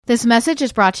This message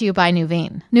is brought to you by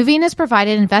Nuveen. Nuveen has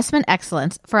provided investment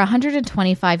excellence for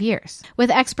 125 years,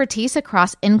 with expertise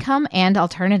across income and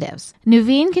alternatives.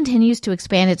 Nuveen continues to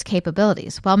expand its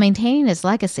capabilities while maintaining its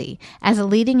legacy as a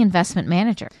leading investment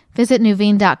manager. Visit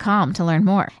Nuveen.com to learn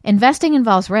more. Investing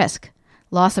involves risk.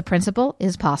 Loss of principal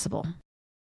is possible.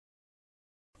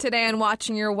 Today on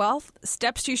Watching Your Wealth,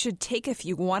 steps you should take if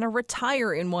you want to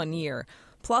retire in 1 year.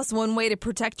 Plus, one way to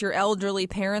protect your elderly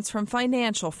parents from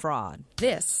financial fraud.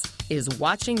 This is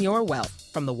Watching Your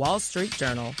Wealth from the Wall Street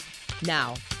Journal.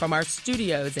 Now, from our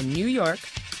studios in New York,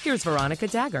 here's Veronica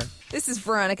Dagger. This is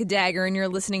Veronica Dagger, and you're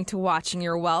listening to Watching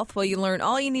Your Wealth, where you learn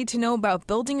all you need to know about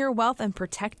building your wealth and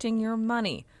protecting your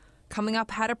money. Coming up,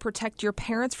 how to protect your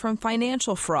parents from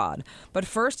financial fraud. But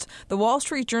first, the Wall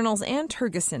Street Journal's Anne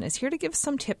Tergesen is here to give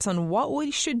some tips on what we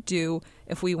should do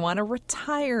if we want to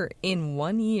retire in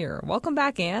 1 year. Welcome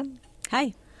back, Anne.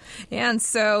 Hi. And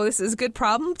so this is a good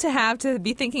problem to have to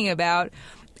be thinking about.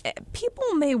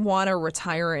 People may want to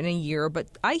retire in a year, but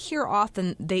I hear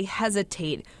often they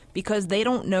hesitate because they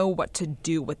don't know what to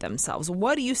do with themselves.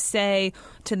 What do you say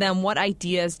to them? What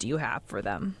ideas do you have for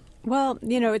them? Well,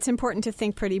 it's important to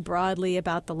think pretty broadly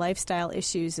about the lifestyle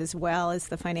issues as well as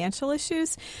the financial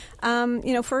issues.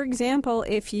 For example,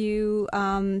 if you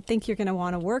think you're going to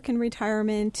want to work in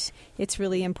retirement, it's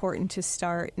really important to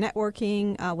start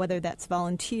networking, whether that's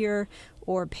volunteer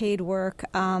or paid work.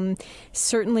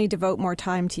 Certainly devote more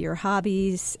time to your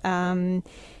hobbies. In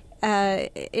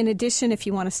addition, if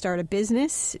you want to start a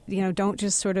business, don't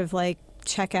just sort of like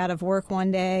check out of work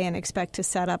one day and expect to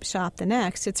set up shop the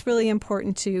next. It's really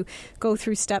important to go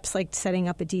through steps like setting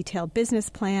up a detailed business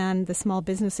plan. The Small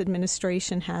Business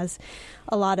Administration has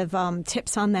a lot of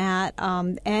tips on that.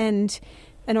 And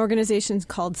an organization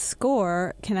called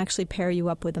SCORE can actually pair you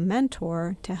up with a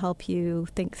mentor to help you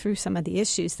think through some of the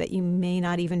issues that you may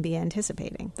not even be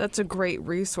anticipating. That's a great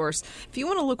resource. If you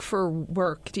want to look for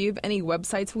work, do you have any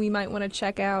websites we might want to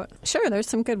check out? Sure, there's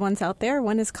some good ones out there.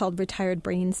 One is called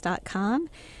retiredbrains.com.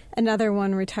 Another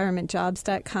one,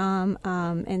 retirementjobs.com,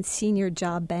 and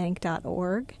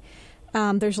seniorjobbank.org.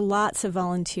 There's lots of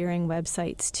volunteering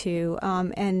websites, too.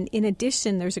 And in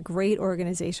addition, there's a great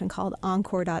organization called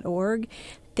encore.org.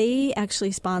 They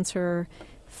actually sponsor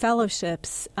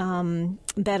fellowships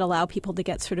that allow people to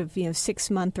get sort of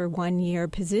 6-month or 1-year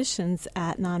positions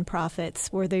at nonprofits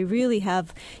where they really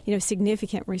have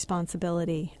significant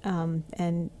responsibility.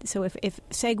 And so if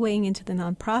segueing into the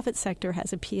nonprofit sector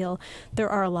has appeal, there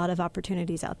are a lot of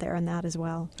opportunities out there in that as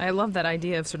well. I love that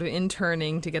idea of sort of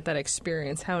interning to get that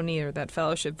experience. How neat, or that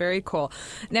fellowship. Very cool.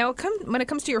 Now, when it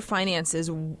comes to your finances,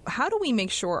 how do we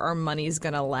make sure our money is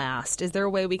going to last? Is there a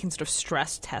way we can sort of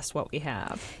stress test what we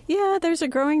have? Yeah, there's a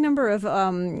growing number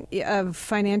of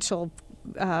financial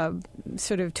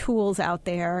sort of tools out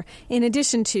there. In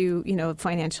addition to,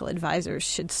 financial advisors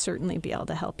should certainly be able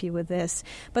to help you with this.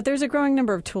 But there's a growing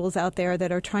number of tools out there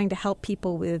that are trying to help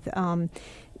people with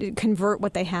convert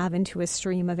what they have into a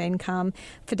stream of income.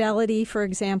 Fidelity, for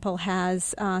example,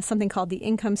 has something called the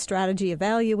Income Strategy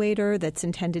Evaluator that's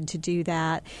intended to do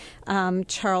that.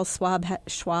 Charles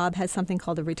Schwab has something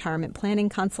called a Retirement Planning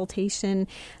Consultation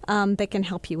that can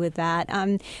help you with that.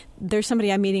 There's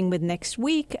somebody I'm meeting with next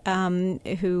week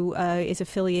who is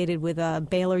affiliated with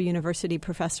Baylor University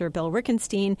professor Bill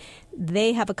Rickenstein.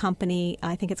 They have a company,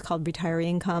 I think it's called Retiree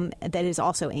Income, that is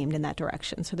also aimed in that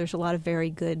direction. So there's a lot of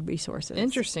very good resources.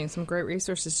 Interesting. Some great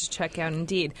resources to check out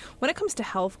indeed. When it comes to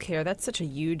health care, that's such a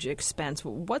huge expense.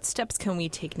 What steps can we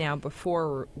take now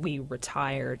before we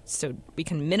retire so we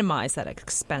can minimize that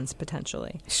expense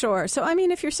potentially? Sure. So,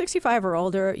 if you're 65 or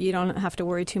older, you don't have to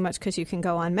worry too much because you can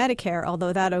go on Medicare,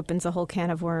 although that opens a whole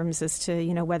can of worms as to,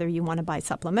 whether you want to buy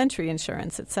supplementary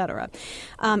insurance, et cetera.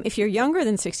 If you're younger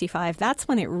than 65, that's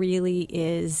when it really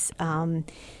is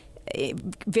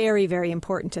very, very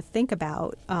important to think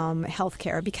about health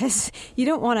care, because you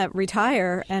don't want to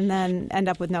retire and then end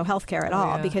up with no health care at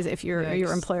all, because if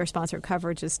your employer-sponsored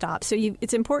coverage is stopped. So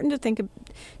it's important to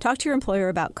talk to your employer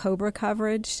about COBRA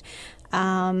coverage.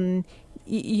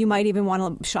 You might even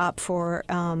want to shop for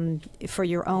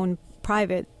your own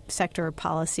private sector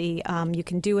policy. You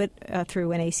can do it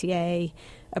through an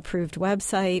ACA-approved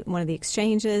website, one of the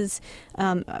exchanges.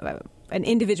 An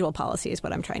individual policy is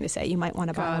what I'm trying to say. You might want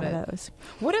to buy one of those.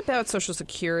 What about Social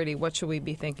Security? What should we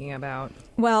be thinking about?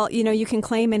 Well, you can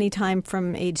claim any time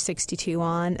from age 62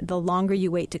 on. The longer you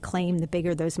wait to claim, the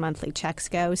bigger those monthly checks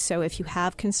go. So if you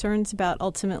have concerns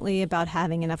ultimately about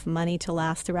having enough money to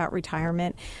last throughout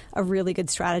retirement, a really good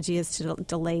strategy is to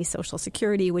delay Social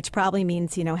Security, which probably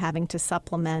means, having to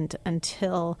supplement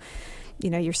until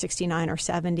you're 69 or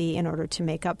 70 in order to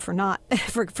make up for not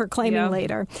for claiming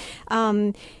later.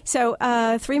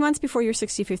 So 3 months before your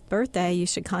 65th birthday, you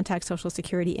should contact Social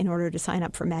Security in order to sign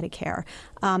up for Medicare.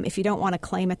 If you don't want to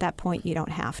claim at that point, you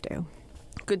don't have to.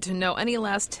 Good to know. Any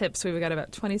last tips? We've got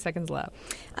about 20 seconds left.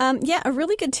 A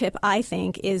really good tip, I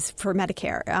think, is for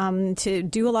Medicare to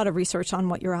do a lot of research on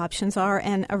what your options are.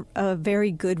 And a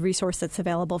very good resource that's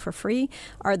available for free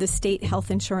are the state health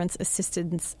insurance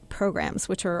assistance programs,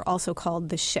 which are also called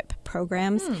the SHIP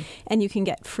programs. And you can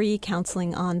get free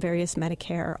counseling on various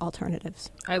Medicare alternatives.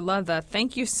 I love that.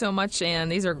 Thank you so much, Anne.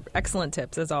 These are excellent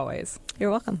tips, as always. You're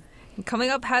welcome.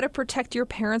 Coming up, how to protect your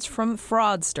parents from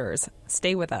fraudsters.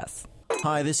 Stay with us.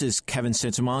 Hi, this is Kevin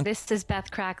Sintamong. This is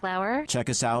Beth Kracklauer. Check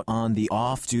us out on the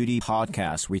Off Duty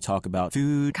podcast. We talk about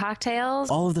food,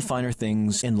 cocktails, all of the finer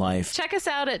things in life. Check us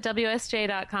out at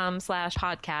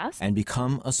WSJ.com/podcast. And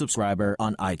become a subscriber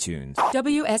on iTunes.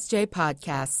 WSJ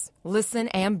Podcasts. Listen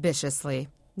ambitiously.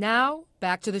 Now,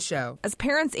 back to the show. As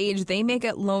parents age, they may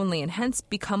get lonely and hence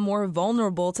become more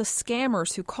vulnerable to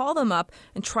scammers who call them up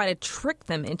and try to trick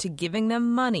them into giving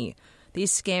them money.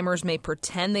 These scammers may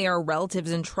pretend they are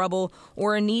relatives in trouble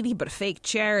or a needy but fake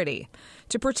charity.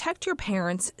 To protect your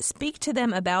parents, speak to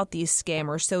them about these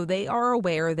scammers so they are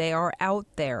aware they are out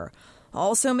there.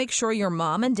 Also, make sure your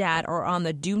mom and dad are on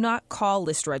the Do Not Call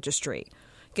list registry.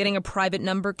 Getting a private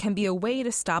number can be a way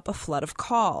to stop a flood of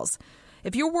calls.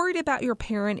 If you're worried about your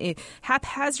parent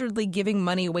haphazardly giving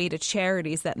money away to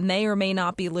charities that may or may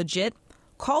not be legit,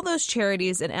 call those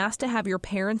charities and ask to have your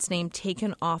parent's name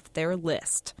taken off their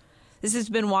list. This has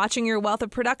been Watching Your Wealth, a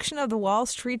production of the Wall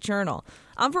Street Journal.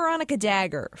 I'm Veronica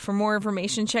Dagger. For more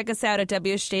information, check us out at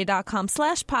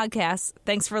WSJ.com/podcasts.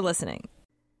 Thanks for listening.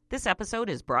 This episode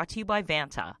is brought to you by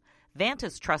Vanta.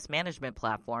 Vanta's trust management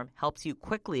platform helps you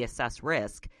quickly assess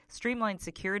risk, streamline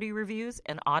security reviews,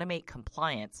 and automate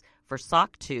compliance for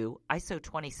SOC 2, ISO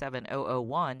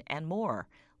 27001, and more.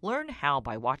 Learn how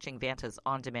by watching Vanta's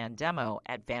on-demand demo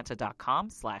at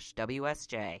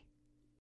vanta.com/WSJ.